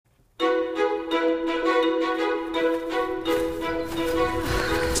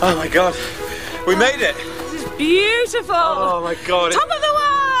Oh my God, we made it! This is beautiful! Oh my God. Top of the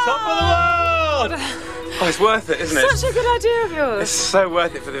world! Top of the world! Oh, it's worth it, isn't it? Such a good idea of yours. It's so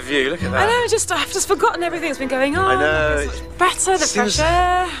worth it for the view, look at that. I know, I've just forgotten everything that's been going on. I know. It's much better, the fresh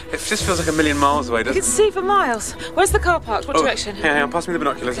air. It just feels like a million miles away, You doesn't can it? see for miles. Where's the car parked? What direction? Hang on, pass me the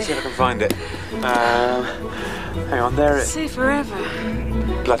binoculars, let's see if I can find it. Hang on, there it is. See forever.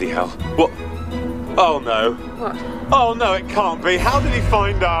 Bloody hell. What? Oh no. What? Oh no, it can't be. How did he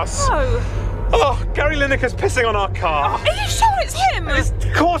find us? Oh. Oh, Gary Lineker's pissing on our car. Are you sure it's him?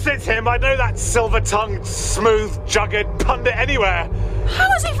 Of course it's him. I know that silver-tongued, smooth-jugged pundit anywhere. How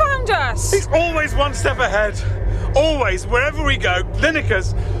has he found us? He's always one step ahead. Always, wherever we go,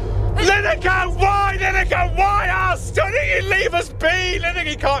 Lineker's... Lineker, why, Lineker? Why us? Don't you leave us be? Lineker,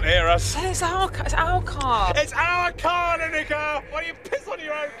 he can't hear us. It's our car. It's our car. It's our car, Lineker. Why don't you piss on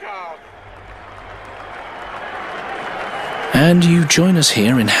your own car? And you join us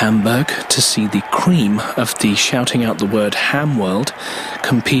here in Hamburg to see the cream of the Shouting Out the Word Ham world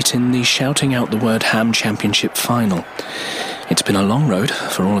compete in the Shouting Out the Word Ham Championship final. It's been a long road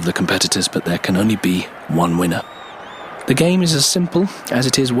for all of the competitors, but there can only be one winner. The game is as simple as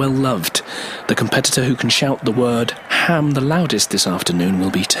it is well loved. The competitor who can shout the word ham the loudest this afternoon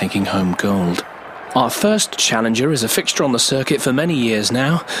will be taking home gold. Our first challenger is a fixture on the circuit for many years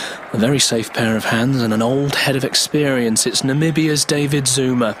now. A very safe pair of hands and an old head of experience. It's Namibia's David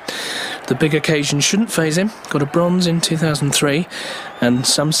Zuma. The big occasion shouldn't faze him. Got a bronze in 2003, and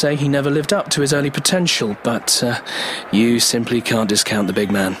some say he never lived up to his early potential, but you simply can't discount the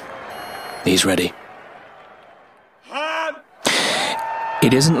big man. He's ready.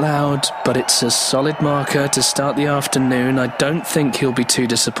 It isn't loud, but it's a solid marker to start the afternoon. I don't think he'll be too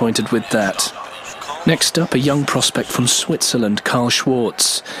disappointed with that. Next up, a young prospect from Switzerland, Karl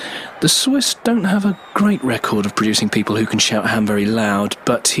Schwarz. The Swiss don't have a great record of producing people who can shout ham very loud,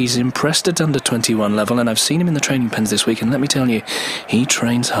 but he's impressed at under 21 level, and I've seen him in the training pens this week, and let me tell you, he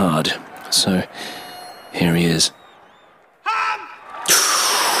trains hard. So, here he is.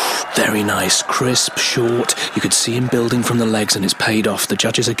 Very nice, crisp, short. You could see him building from the legs, and it's paid off. The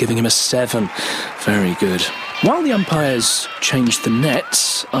judges are giving him a 7. Very good. While the umpires changed the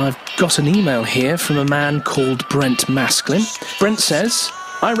nets, I've got an email here from a man called Brent Masklin. Brent says,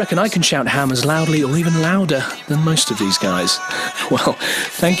 I reckon I can shout ham as loudly or even louder than most of these guys. Well,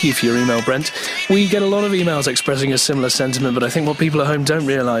 thank you for your email, Brent. We get a lot of emails expressing a similar sentiment, but I think what people at home don't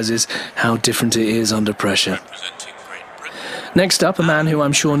realise is how different it is under pressure. Next up, a man who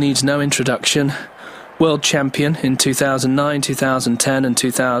I'm sure needs no introduction. World champion in 2009, 2010 and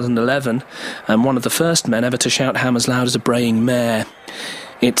 2011, and one of the first men ever to shout ham as loud as a braying mare.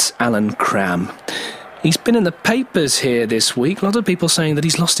 It's Alan Cram. He's been in the papers here this week. A lot of people saying that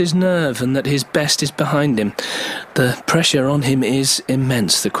he's lost his nerve and that his best is behind him. The pressure on him is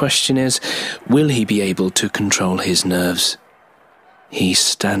immense. The question is, will he be able to control his nerves? He's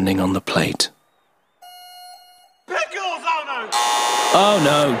standing on the plate. Oh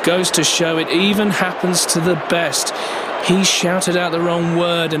no, goes to show it even happens to the best. He shouted out the wrong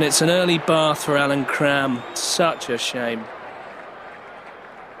word, and it's an early bath for Alan Cram. Such a shame.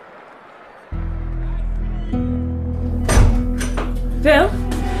 Bill,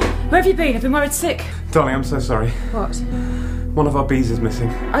 where have you been? I've been worried sick. Darling, I'm so sorry. What? One of our bees is missing.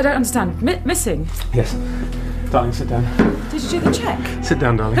 I don't understand. Missing? Yes. Darling, sit down. Did you do the check? Sit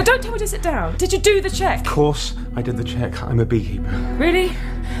down, darling. No, don't tell me to sit down. Did you do the check? Of course I did the check. I'm a beekeeper. Really?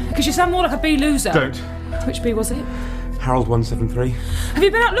 Because you sound more like a bee loser. Don't. Which bee was it? Harold 173. Have you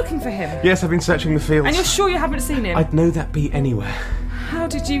been out looking for him? Yes, I've been searching the fields. And you're sure you haven't seen him? I'd know that bee anywhere. How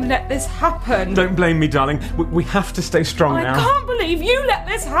did you let this happen? Don't blame me, darling. We have to stay strong now. I can't believe you let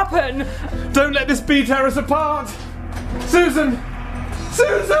this happen! Don't let this bee tear us apart! Susan!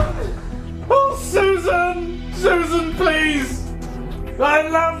 Susan! Oh, Susan! Susan, please! I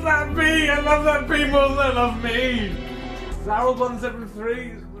love that bee! I love that bee more than I love me! Harold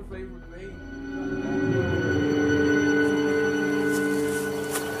 173 is my favourite bee.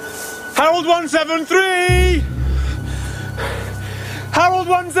 Harold 173! Harold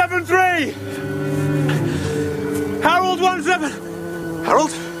 173! Harold 17...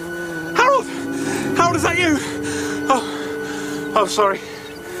 Harold? Harold! Harold, is that you? Oh, sorry.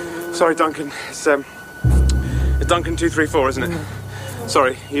 Sorry, Duncan. It's Duncan 234, isn't it?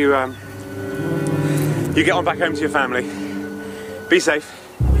 Sorry, you get on back home to your family. Be safe.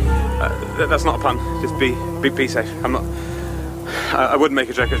 That's not a pun. Just be safe. I'm not... I wouldn't make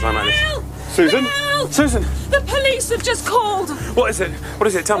a joke at a time like this. Susan? Help! Susan! The police have just called! What is it? What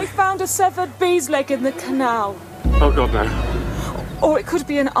is it? Tell me. They found a severed bee's leg in the canal. Oh, God, no. Or it could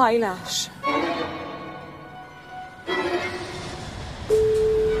be an eyelash.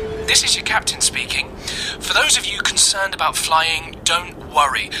 This is your captain speaking. For those of you concerned about flying, don't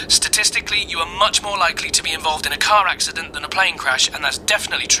worry. Statistically, you are much more likely to be involved in a car accident than a plane crash, and that's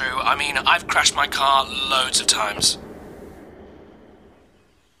definitely true. I mean, I've crashed my car loads of times.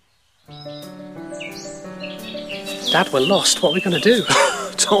 Dad, we're lost. What are we going to do?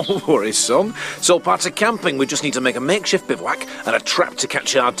 Don't worry, son. It's all part of camping. We just need to make a makeshift bivouac and a trap to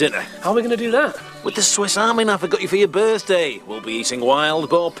catch our dinner. How are we going to do that? With the Swiss Army knife I got you for your birthday. We'll be eating wild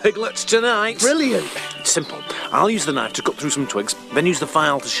boar piglets tonight. Brilliant. It's simple. I'll use the knife to cut through some twigs, then use the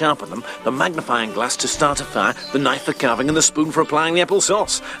file to sharpen them, the magnifying glass to start a fire, the knife for carving and the spoon for applying the apple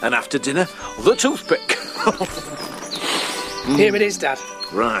sauce. And after dinner, the toothpick. Here it is, Dad.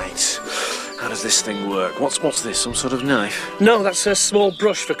 Right. How does this thing work? What's this? Some sort of knife? No, that's a small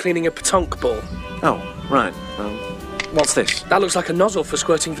brush for cleaning a pétanque ball. Oh, right. What's this? That looks like a nozzle for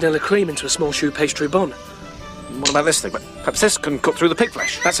squirting vanilla cream into a small choux pastry bun. What about this thing? Perhaps this can cut through the pig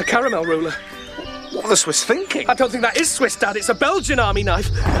flesh. That's a caramel ruler. What are the Swiss thinking? I don't think that is Swiss, Dad. It's a Belgian army knife.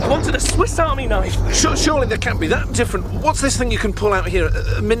 I wanted a Swiss army knife. Surely they can't be that different. What's this thing you can pull out here?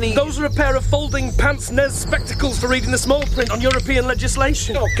 A mini... Those are a pair of folding pants-nez spectacles for reading the small print on European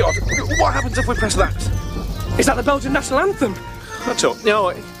legislation. Oh, God. What happens if we press that? Is that the Belgian national anthem? I don't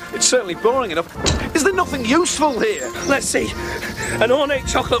know. It's certainly boring enough. Is there nothing useful here? Let's see. An ornate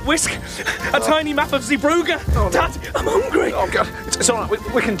chocolate whisk. A tiny map of Zeebrugge. Oh, no. Dad, I'm hungry. Oh, God. It's all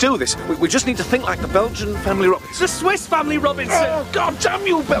right. We can do this. We just need to think like the Belgian family Robinson. The Swiss family Robinson. Oh, God, damn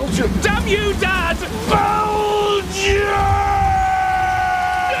you, Belgium. Damn you, Dad. Belgium!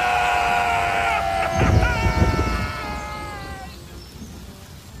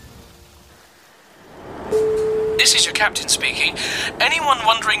 This is your captain speaking. Anyone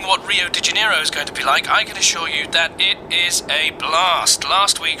wondering what Rio de Janeiro is going to be like, I can assure you that it is a blast.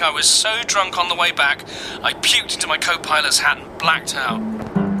 Last week I was so drunk on the way back, I puked into my co-pilot's hat and blacked out.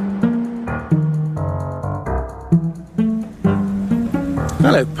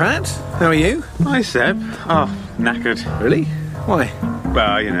 Hello, Pat. How are you? Hi, Seb. Oh, knackered. Really? Why?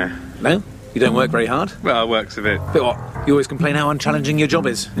 Well, you know. No? You don't work very hard? Well, works a bit. But what? You always complain how unchallenging your job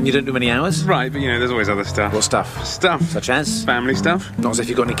is, and you don't do many hours? Right, but you know, there's always other stuff. What stuff? Stuff. Such as? Family stuff. Not as if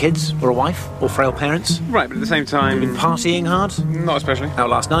you've got any kids, or a wife, or frail parents? Right, but at the same time... Partying hard? Not especially.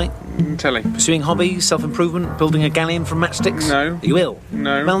 Out last night? Telly. Pursuing hobbies, self-improvement, building a galleon from matchsticks? No. Are you ill?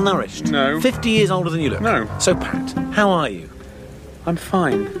 No. Malnourished? No. 50 years older than you look? No. So, Pat, how are you? I'm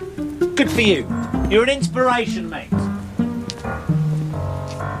fine. Good for you. You're an inspiration, mate.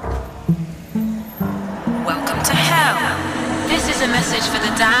 Welcome to hell. This is a message for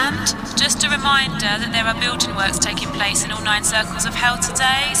the damned. Just a reminder that there are building works taking place in all 9 circles of hell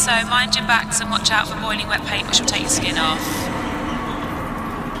today, so mind your backs and watch out for boiling wet paint, which will take your skin off.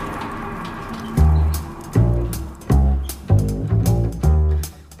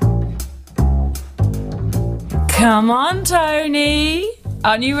 Come on, Tony.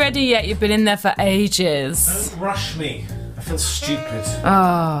 Aren't you ready yet? You've been in there for ages. Don't rush me. I feel stupid.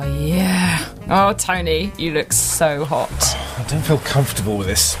 Oh, yeah. Oh, Tony, you look so hot. I don't feel comfortable with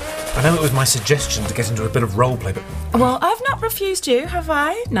this. I know it was my suggestion to get into a bit of roleplay, but... Well, I've not refused you, have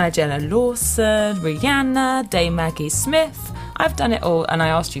I? Nigella Lawson, Rihanna, Dame Maggie Smith. I've done it all, and I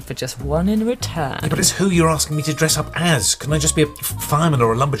asked you for just one in return. Yeah, but it's who you're asking me to dress up as. Can I just be a fireman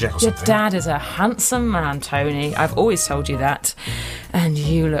or a lumberjack or Your something? dad is a handsome man, Tony. I've always told you that. And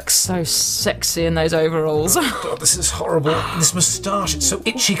you look so sexy in those overalls. God, this is horrible. This moustache, it's so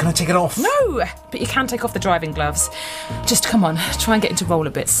itchy. Can I take it off? No, but you can take off the driving gloves. Just come on, try and get into roll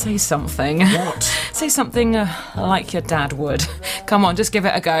a bit. Say something. What? Say something like your dad would. Come on, just give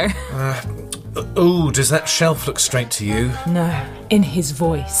it a go. Oh, does that shelf look straight to you? No, in his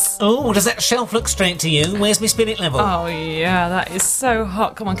voice. Oh, does that shelf look straight to you? Where's my spirit level? Oh, yeah, that is so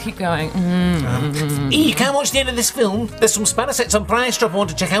hot. Come on, keep going. You can't watch the end of this film. There's some spanner sets on price drop I want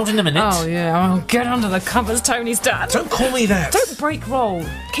to check out in a minute. Oh, yeah, oh, get under the covers, Tony's dad. Don't call me that. Don't break roll.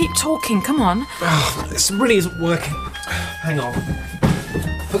 Keep talking, come on. Oh, this really isn't working. Hang on.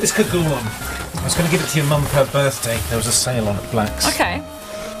 Put this cagoule on. I was going to give it to your mum for her birthday. There was a sale on at Black's. Okay.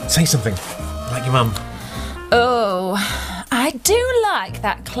 Say something. Like your mum. Oh, I do like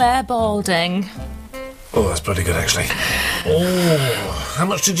that Claire Balding. Oh, that's bloody good, actually. Oh, how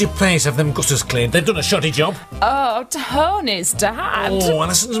much did you pay to have them gutters cleaned? They've done a shoddy job. Oh, Tony's dad. Oh,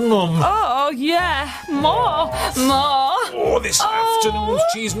 Alison's mum. Oh, yeah, more. Oh, this afternoon's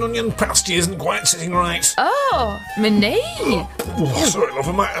cheese and onion pasty isn't quite sitting right. Oh, my knee. Oh, sorry, love,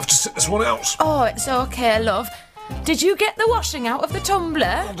 I might have to sit this one out. Oh, it's okay, love. Did you get the washing out of the tumbler?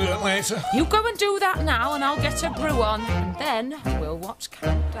 I'll do it later. You go and do that now and I'll get a brew on. And then we'll watch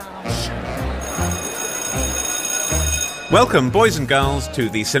Countdown. Welcome, boys and girls, to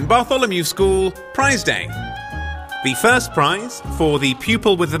the St Bartholomew School Prize Day. The first prize, for the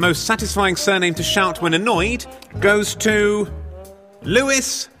pupil with the most satisfying surname to shout when annoyed, goes to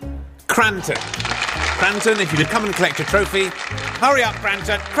Lewis Cranton. Cranton, if you could come and collect your trophy. Hurry up,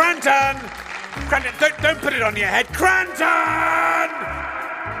 Cranton! Cranton! Cranton, don't put it on your head! Cranton!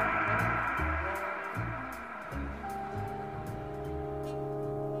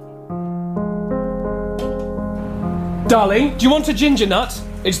 Darling, do you want a ginger nut?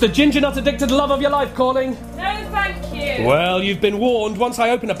 It's the ginger nut addicted love of your life calling. No, thank you. Well, you've been warned. Once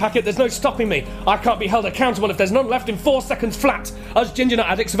I open a packet, there's no stopping me. I can't be held accountable if there's none left in 4 seconds flat. Us ginger nut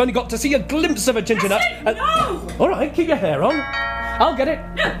addicts have only got to see a glimpse of a ginger nut. No! All right, keep your hair on. I'll get it.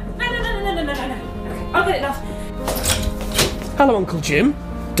 No. Okay, I'll get it, love. Hello, Uncle Jim.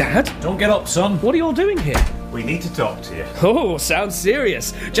 Dad? Don't get up, son. What are you all doing here? We need to talk to you. Oh, sounds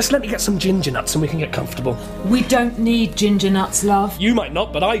serious. Just let me get some ginger nuts and we can get comfortable. We don't need ginger nuts, love. You might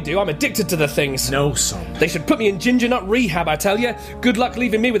not, but I do. I'm addicted to the things. No, son. They should put me in ginger nut rehab, I tell you. Good luck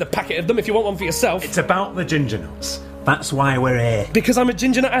leaving me with a packet of them if you want one for yourself. It's about the ginger nuts. That's why we're here. Because I'm a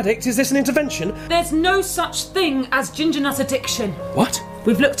ginger nut addict, is this an intervention? There's no such thing as ginger nut addiction. What?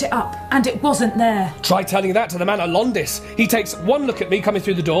 We've looked it up, and it wasn't there. Try telling that to the man at Londis. He takes one look at me coming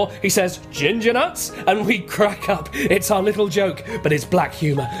through the door, he says, ginger nuts? And we crack up. It's our little joke, but it's black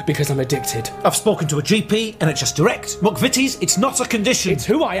humour because I'm addicted. I've spoken to a GP and it's just direct. McVitie's, it's not a condition. It's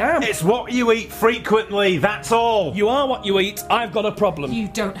who I am. It's what you eat frequently, that's all. You are what you eat. I've got a problem. You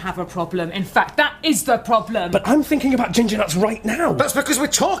don't have a problem. In fact, that is the problem. But I'm thinking about ginger nuts right now. That's because we're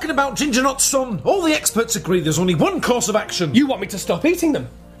talking about ginger nuts, son. All the experts agree there's only one course of action. You want me to stop eating them?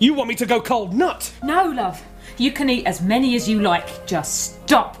 You want me to go cold nut? No, love. You can eat as many as you like. Just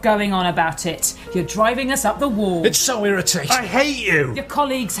stop going on about it. You're driving us up the wall. It's so irritating. I hate you. Your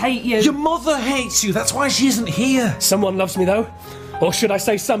colleagues hate you. Your mother hates you. That's why she isn't here. Someone loves me, though. Or should I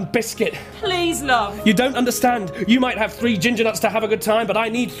say some biscuit? Please, love. You don't understand. You might have 3 ginger nuts to have a good time, but I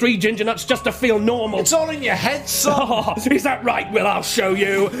need 3 ginger nuts just to feel normal. It's all in your head, son. Oh, is that right? Well, I'll show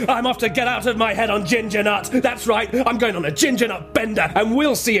you. I'm off to get out of my head on ginger nuts. That's right. I'm going on a ginger nut bender, and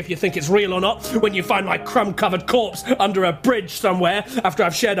we'll see if you think it's real or not when you find my crumb-covered corpse under a bridge somewhere after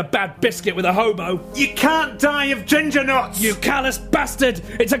I've shared a bad biscuit with a hobo. You can't die of ginger nuts. You callous bastard!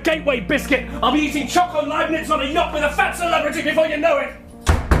 It's a gateway biscuit. I'll be eating Choco Leibniz on a yacht with a fat celebrity before you know it.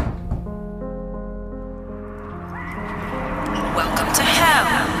 Welcome to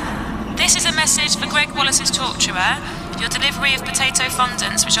hell. This is a message for Greg Wallace's torturer. Your delivery of potato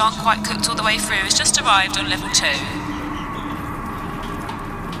fondants, which aren't quite cooked all the way through, has just arrived on level 2.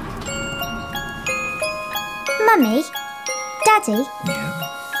 Mummy? Daddy? Yeah?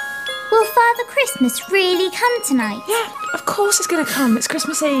 Will Father Christmas really come tonight? Yeah, of course he's going to come. It's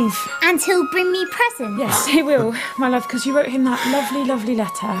Christmas Eve. And he'll bring me presents? Yes, he will, my love, because you wrote him that lovely, lovely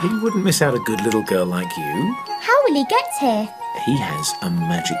letter. He wouldn't miss out a good little girl like you. How will he get here? He has a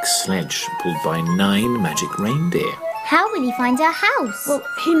magic sledge pulled by 9 magic reindeer. How will he find our house? Well,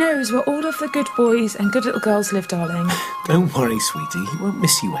 he knows where all of the good boys and good little girls live, darling. Don't worry, sweetie, he won't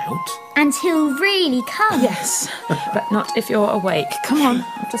miss you out. And he'll really come? Yes, but not if you're awake. Come on,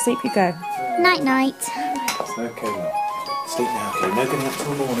 to sleep you go. Night-night. It's okay, love. Sleep now, okay? No getting up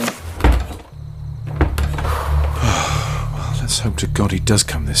till morning. Well, let's hope to God he does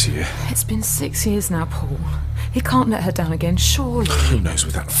come this year. It's been 6 years now, Paul. He can't let her down again, surely. Who knows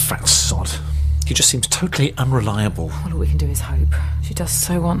with that fat sod? He just seems totally unreliable. All we can do is hope. She does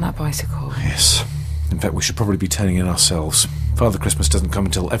so want that bicycle. Yes. In fact, we should probably be turning in ourselves. Father Christmas doesn't come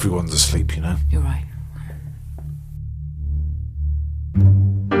until everyone's asleep, you know. You're right.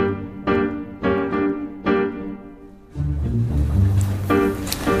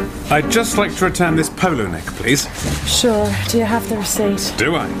 I'd just like to return this polo neck, please. Sure. Do you have the receipt?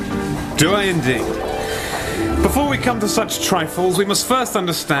 Do I? Do I indeed? Before we come to such trifles, we must first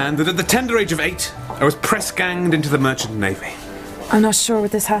understand that at the tender age of 8, I was press-ganged into the merchant navy. I'm not sure what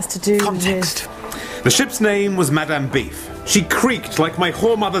this has to do Context. The ship's name was Madame Beef. She creaked like my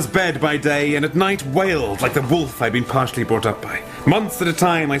whoremother's bed by day, and at night wailed like the wolf I'd been partially brought up by. Months at a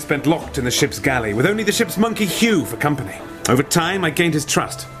time I spent locked in the ship's galley, with only the ship's monkey Hugh for company. Over time I gained his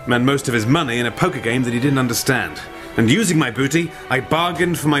trust, and most of his money in a poker game that he didn't understand. And using my booty, I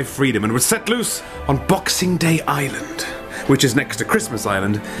bargained for my freedom and was set loose on Boxing Day Island, which is next to Christmas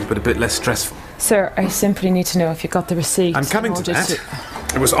Island, but a bit less stressful. Sir, I simply need to know if you got the receipt. I'm coming to that.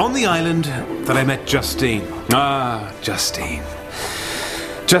 It was on the island that I met Justine. Ah, Justine.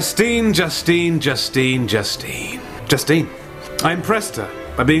 Justine. I impressed her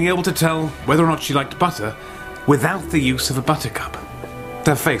by being able to tell whether or not she liked butter without the use of a buttercup.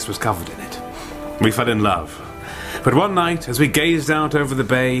 Her face was covered in it. We fell in love. But one night, as we gazed out over the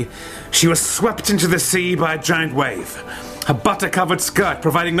bay, she was swept into the sea by a giant wave, her butter-covered skirt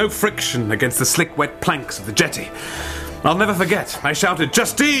providing no friction against the slick, wet planks of the jetty. I'll never forget, I shouted,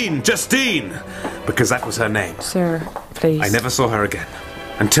 "Justine! Justine!" because that was her name. Sir, please. I never saw her again.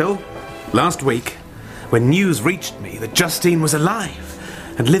 Until last week, when news reached me that Justine was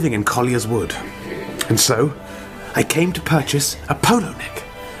alive and living in Collier's Wood. And so, I came to purchase a polo neck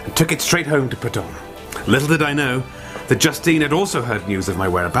and took it straight home to put on. Little did I know that Justine had also heard news of my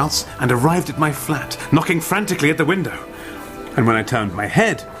whereabouts and arrived at my flat, knocking frantically at the window. And when I turned my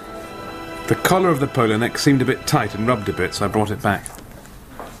head, the collar of the polo neck seemed a bit tight and rubbed a bit, so I brought it back.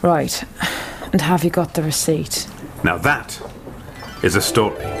 Right. And have you got the receipt? Now that is a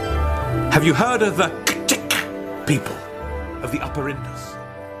story. Have you heard of the people of the Upper Indus?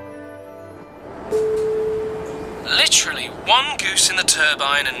 Literally one goose in the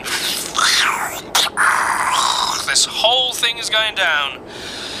turbine and this whole thing is going down.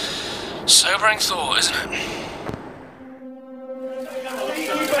 Sobering thought, isn't it?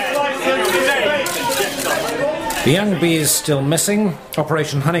 The young bee is still missing.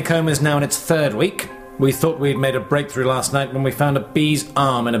 Operation Honeycomb is now in its 3rd week. We thought we'd made a breakthrough last night when we found a bee's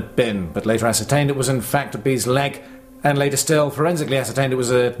arm in a bin, but later ascertained it was in fact a bee's leg, and later still forensically ascertained it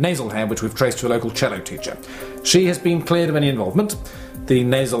was a nasal hair which we've traced to a local cello teacher. She has been cleared of any involvement. The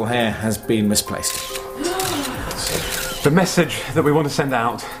nasal hair has been misplaced. The message that we want to send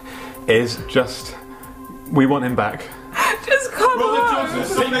out is just, we want him back. Just come on!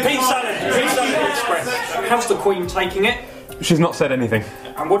 How's the Queen taking it? She's not said anything.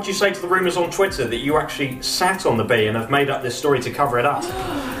 And what do you say to the rumours on Twitter that you actually sat on the bee and have made up this story to cover it up?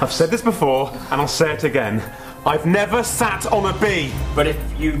 I've said this before, and I'll say it again. I've never sat on a bee. But if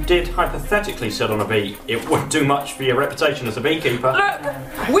you did hypothetically sit on a bee, it wouldn't do much for your reputation as a beekeeper.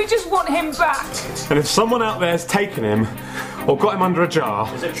 Look, we just want him back. And if someone out there's taken him, or got him under a jar...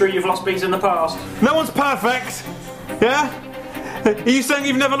 Is it true you've lost bees in the past? No one's perfect! Yeah? Are you saying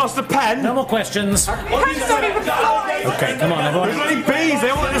you've never lost a pen? No more questions. Pens don't even fly. Okay, come on, everyone. There's only bees, they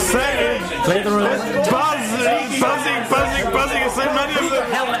all want to say it. Clear the room. There's buzzing. There's so many of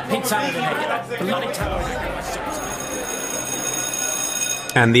them. Hell, that pizza out of here. Get that bloody towel.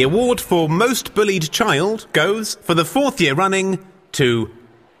 And the award for Most Bullied Child goes, for the 4th year running, to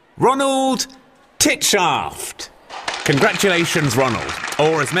Ronald Titshaft. Congratulations, Ronald.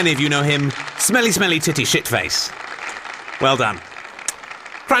 Or, as many of you know him, Smelly Smelly Titty Shitface. Well done.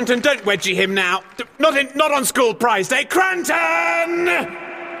 Cranton, don't wedgie him now. Not on school prize day. Cranton!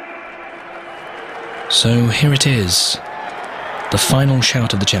 So here it is. The final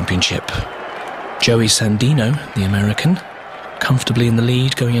shout of the championship. Joey Sandino, the American, comfortably in the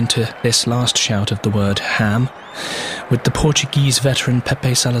lead going into this last shout of the word ham, with the Portuguese veteran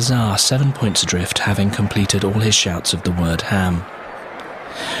Pepe Salazar 7 points adrift, having completed all his shouts of the word ham.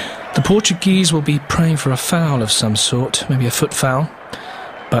 The Portuguese will be praying for a foul of some sort, maybe a foot foul,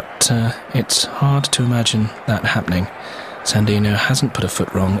 but it's hard to imagine that happening. Sandino hasn't put a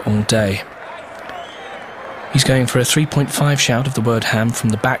foot wrong all day. He's going for a 3.5 shout of the word ham from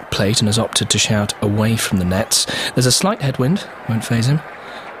the back plate and has opted to shout away from the nets. There's a slight headwind, won't faze him.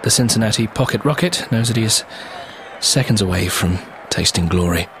 The Cincinnati pocket rocket knows that he is seconds away from tasting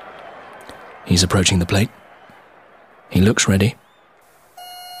glory. He's approaching the plate. He looks ready.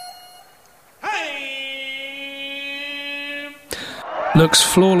 Looks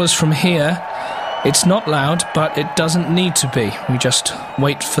flawless from here. It's not loud, but it doesn't need to be. We just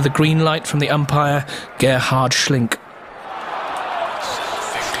wait for the green light from the umpire, Gerhard Schlink.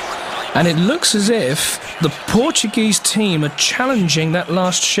 And it looks as if the Portuguese team are challenging that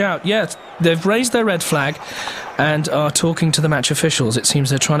last shout. Yeah, they've raised their red flag and are talking to the match officials. It seems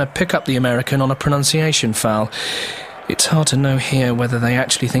they're trying to pick up the American on a pronunciation foul. It's hard to know here whether they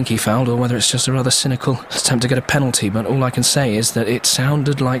actually think he fouled or whether it's just a rather cynical attempt to get a penalty, but all I can say is that it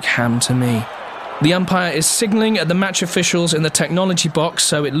sounded like ham to me. The umpire is signalling at the match officials in the technology box,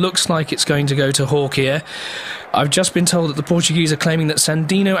 so it looks like it's going to go to Hawkier. I've just been told that the Portuguese are claiming that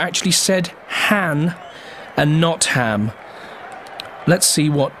Sandino actually said han and not ham. Let's see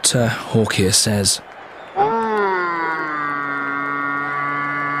what Hawkier says.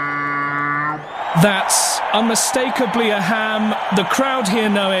 That's unmistakably a ham. The crowd here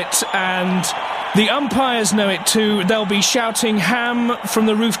know it, and the umpires know it too. They'll be shouting ham from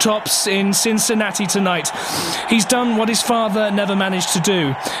the rooftops in Cincinnati tonight. He's done what his father never managed to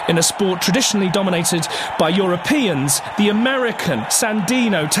do in a sport traditionally dominated by Europeans. The American,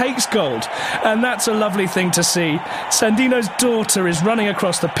 Sandino, takes gold, and that's a lovely thing to see. Sandino's daughter is running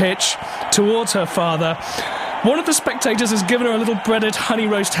across the pitch towards her father. One of the spectators has given her a little breaded honey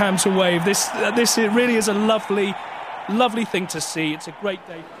roast ham to wave. This it really is a lovely Lovely thing to see. It's a great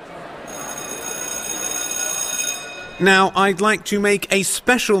day. Now, I'd like to make a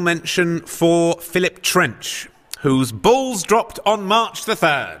special mention for Philip Trench, whose balls dropped on March the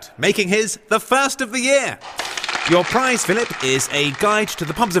 3rd, making his the first of the year. Your prize, Philip, is a guide to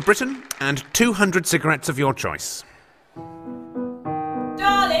the pubs of Britain and 200 cigarettes of your choice.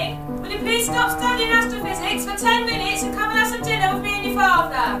 Darling, will you please stop studying astrophysics for 10 minutes and come and have some dinner with me and your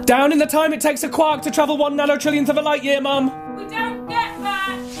father? Down in the time it takes a quark to travel 1 nanotrillionth of a light year, Mum. We don't get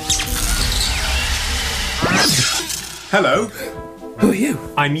that. Hello. Who are you?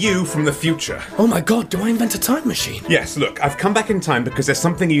 I'm you from the future. Oh my god, do I invent a time machine? Yes, look, I've come back in time because there's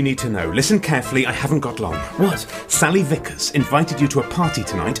something you need to know. Listen carefully, I haven't got long. What? Sally Vickers invited you to a party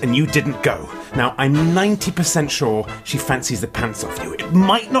tonight and you didn't go. Now, I'm 90% sure she fancies the pants off you. It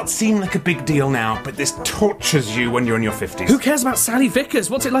might not seem like a big deal now, but this tortures you when you're in your 50s. Who cares about Sally Vickers?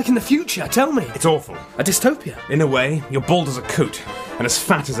 What's it like in the future? Tell me. It's awful. A dystopia? In a way, you're bald as a coot and as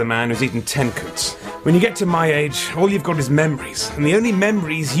fat as a man who's eaten 10 coots. When you get to my age, all you've got is memories, and the only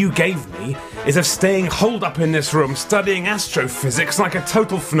memories you gave me is of staying holed up in this room studying astrophysics like a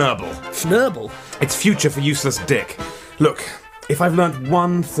total fnurble. Fnurble? It's future for useless dick. Look, if I've learnt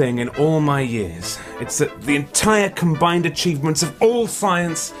one thing in all my years, it's that the entire combined achievements of all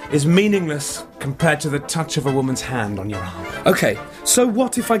science is meaningless compared to the touch of a woman's hand on your arm. Okay, so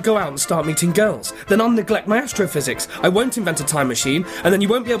what if I go out and start meeting girls? Then I'll neglect my astrophysics. I won't invent a time machine, and then you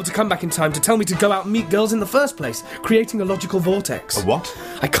won't be able to come back in time to tell me to go out and meet girls in the first place, creating a logical vortex. A what?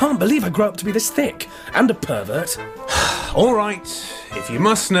 I can't believe I grew up to be this thick. And a pervert. All right, if you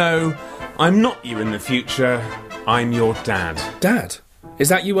must know, I'm not you in the future. I'm your dad. Dad? Is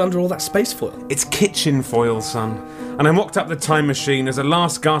that you under all that space foil? It's kitchen foil, son. And I mocked up the time machine as a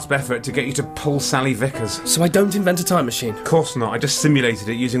last gasp effort to get you to pull Sally Vickers. So I don't invent a time machine? Of course not. I just simulated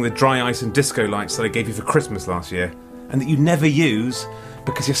it using the dry ice and disco lights that I gave you for Christmas last year. And that you never use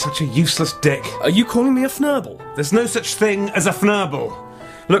because you're such a useless dick. Are you calling me a fnurble? There's no such thing as a fnurble.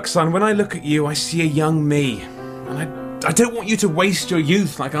 Look, son, when I look at you, I see a young me. And I don't want you to waste your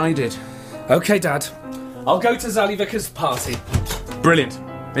youth like I did. Okay, Dad. I'll go to Sally Vickers' party. Brilliant.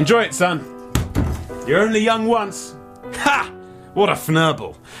 Enjoy it, son. You're only young once. Ha! What a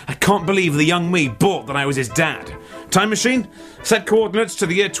fnurble. I can't believe the young me bought that I was his dad. Time machine? Set coordinates to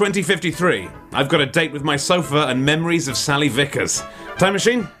the year 2053. I've got a date with my sofa and memories of Sally Vickers. Time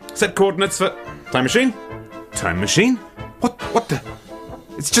machine? Set coordinates for... Time machine? Time machine? What the...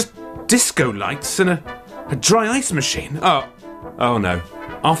 It's just disco lights and a dry ice machine. Oh no.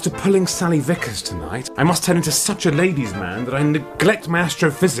 After pulling Sally Vickers tonight, I must turn into such a ladies' man that I neglect my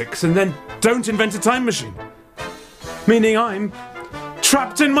astrophysics and then don't invent a time machine. Meaning I'm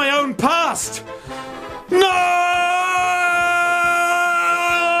trapped in my own past! No!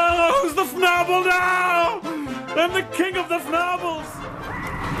 Who's the fnurble now? I'm the king of the fnurbles!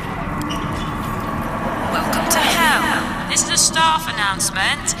 Welcome to hell. This is a staff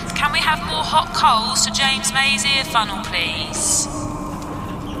announcement. Can we have more hot coals to James May's ear funnel, please?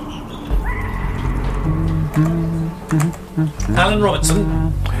 Alan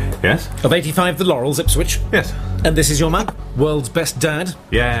Robertson. Yes? Of 85 The Laurels, Ipswich. Yes. And this is your mug? World's best dad?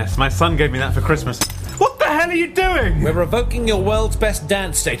 Yes, my son gave me that for Christmas. What the hell are you doing? We're revoking your world's best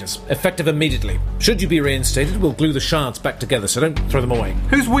dad status, effective immediately. Should you be reinstated, we'll glue the shards back together, so don't throw them away.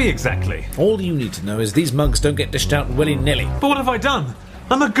 Who's we exactly? All you need to know is these mugs don't get dished out willy-nilly. But what have I done?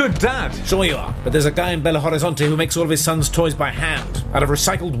 I'm a good dad. Sure you are, but there's a guy in Belo Horizonte who makes all of his son's toys by hand, out of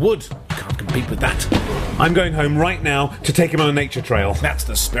recycled wood. You can't compete with that. I'm going home right now to take him on a nature trail. That's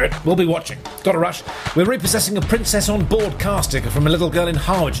the spirit. We'll be watching. Got to rush. We're repossessing a princess on board car sticker from a little girl in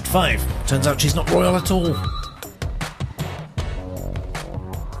Harwich at 5. Turns out she's not royal at all.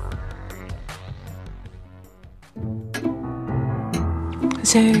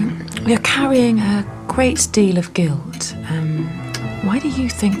 So, you're carrying a great deal of guilt. Why do you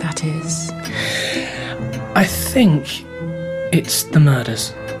think that is? I think it's the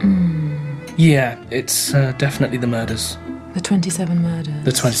murders. Yeah, it's definitely the murders. The 27 murders?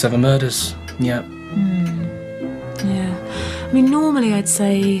 The 27 murders, yeah. Yeah. I mean, normally I'd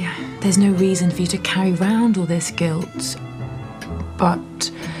say there's no reason for you to carry around all this guilt.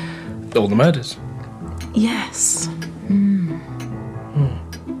 But... all the murders? Yes.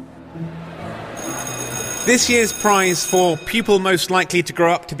 This year's prize for pupil most likely to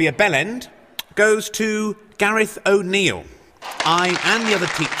grow up to be a bellend goes to Gareth O'Neill. I and the other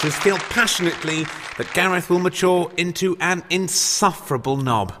teachers feel passionately that Gareth will mature into an insufferable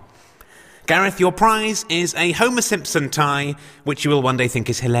knob. Gareth, your prize is a Homer Simpson tie, which you will one day think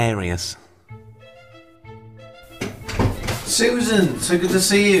is hilarious. Susan, so good to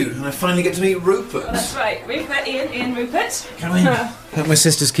see you. And I finally get to meet Rupert. Oh, that's right. Rupert, Ian, Rupert. Come in. Hope my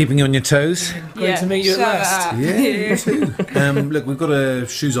sister's keeping you on your toes. Great to meet you at last. Yeah, you too. Look, we've got a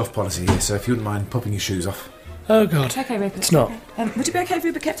shoes-off policy here, so if you wouldn't mind popping your shoes off. Oh, God. It's okay, Rupert. It's not. Would it be okay if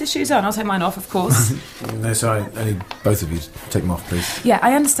Rupert kept his shoes on? I'll take mine off, of course. No, sorry, I need both of you to take them off, please. Yeah,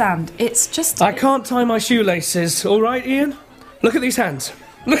 I understand. It's just... I can't tie my shoelaces, all right, Ian? Look at these hands.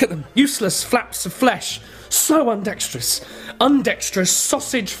 Look at them. Useless flaps of flesh. So undexterous. Undexterous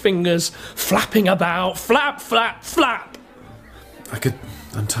sausage fingers flapping about. Flap, flap, flap. I could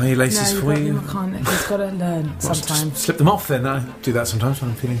untie your laces for you. No, you can't. He's got to learn sometimes. Slip them off then. I do that sometimes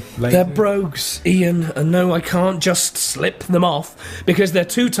when I'm feeling late. They're brogues, Ian, and no, I can't just slip them off because they're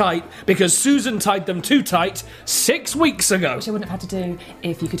too tight, because Susan tied them too tight 6 weeks ago. Which I wouldn't have had to do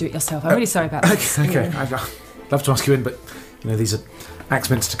if you could do it yourself. I'm really sorry about that. Okay. I'd love to ask you in, but, these are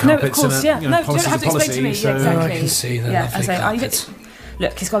accidents to carpets. No, of course, and you don't have to explain to me. So exactly. I can see that. Yeah, lovely carpets.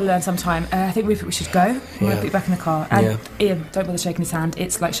 Look, he's got to learn sometime. I think Rupert, we should go. I'm going to put you back in the car. And Ian, don't bother shaking his hand.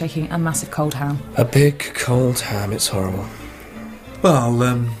 It's like shaking a massive cold ham. A big cold ham. It's horrible.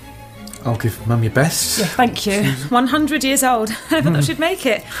 Well, I'll give Mum your best. Yeah, thank you. 100 years old. I never thought she'd make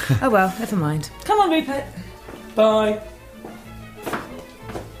it. Oh well, never mind. Come on, Rupert. Bye.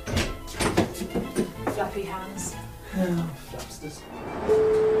 Flappy hands.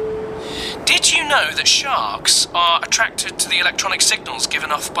 Did you know that sharks are attracted to the electronic signals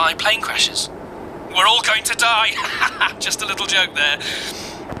given off by plane crashes? We're all going to die. Just a little joke there.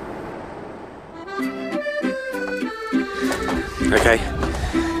 Okay.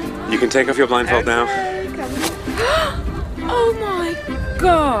 You can take off your blindfold now. Oh my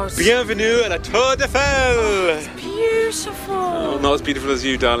god! Bienvenue à la Tour Eiffel! Beautiful! Oh, not as beautiful as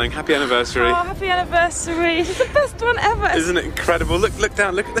you, darling. Happy anniversary. Oh, happy anniversary. It's the best one ever. Isn't it incredible? Look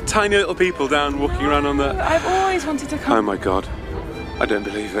down. Look at the tiny little people down walking around on the... I've always wanted to come. Oh my god. I don't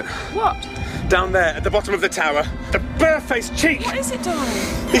believe it. What? Down there, at the bottom of the tower. The barefaced cheek! What is it,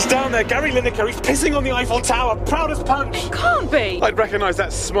 darling? He's down there, Gary Lineker. He's pissing on the Eiffel Tower. Proud as punch. It can't be. I'd recognise that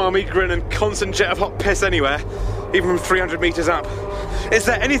smarmy grin and constant jet of hot piss anywhere, even from 300 metres up. Is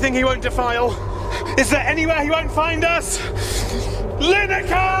there anything he won't defile? Is there anywhere he won't find us? Lineker!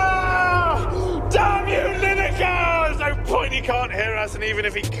 Damn you, Lineker! There's no point, he can't hear us, and even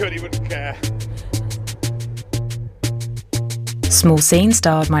if he could, he wouldn't care. Small Scene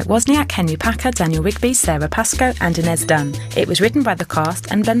starred Mike Wozniak, Henry Packer, Daniel Rigby, Sarah Pascoe and Inez Dunn. It was written by the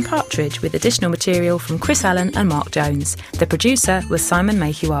cast and Ben Partridge with additional material from Chris Allen and Mark Jones. The producer was Simon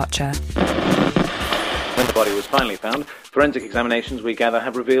Mayhew Archer. When the body was finally found, forensic examinations, we gather,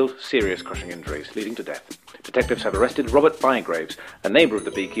 have revealed serious crushing injuries leading to death. Detectives have arrested Robert Bygraves, a neighbour of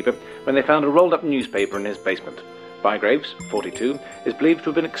the beekeeper, when they found a rolled-up newspaper in his basement. Bygraves, 42, is believed to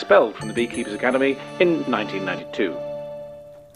have been expelled from the Beekeepers' Academy in 1992.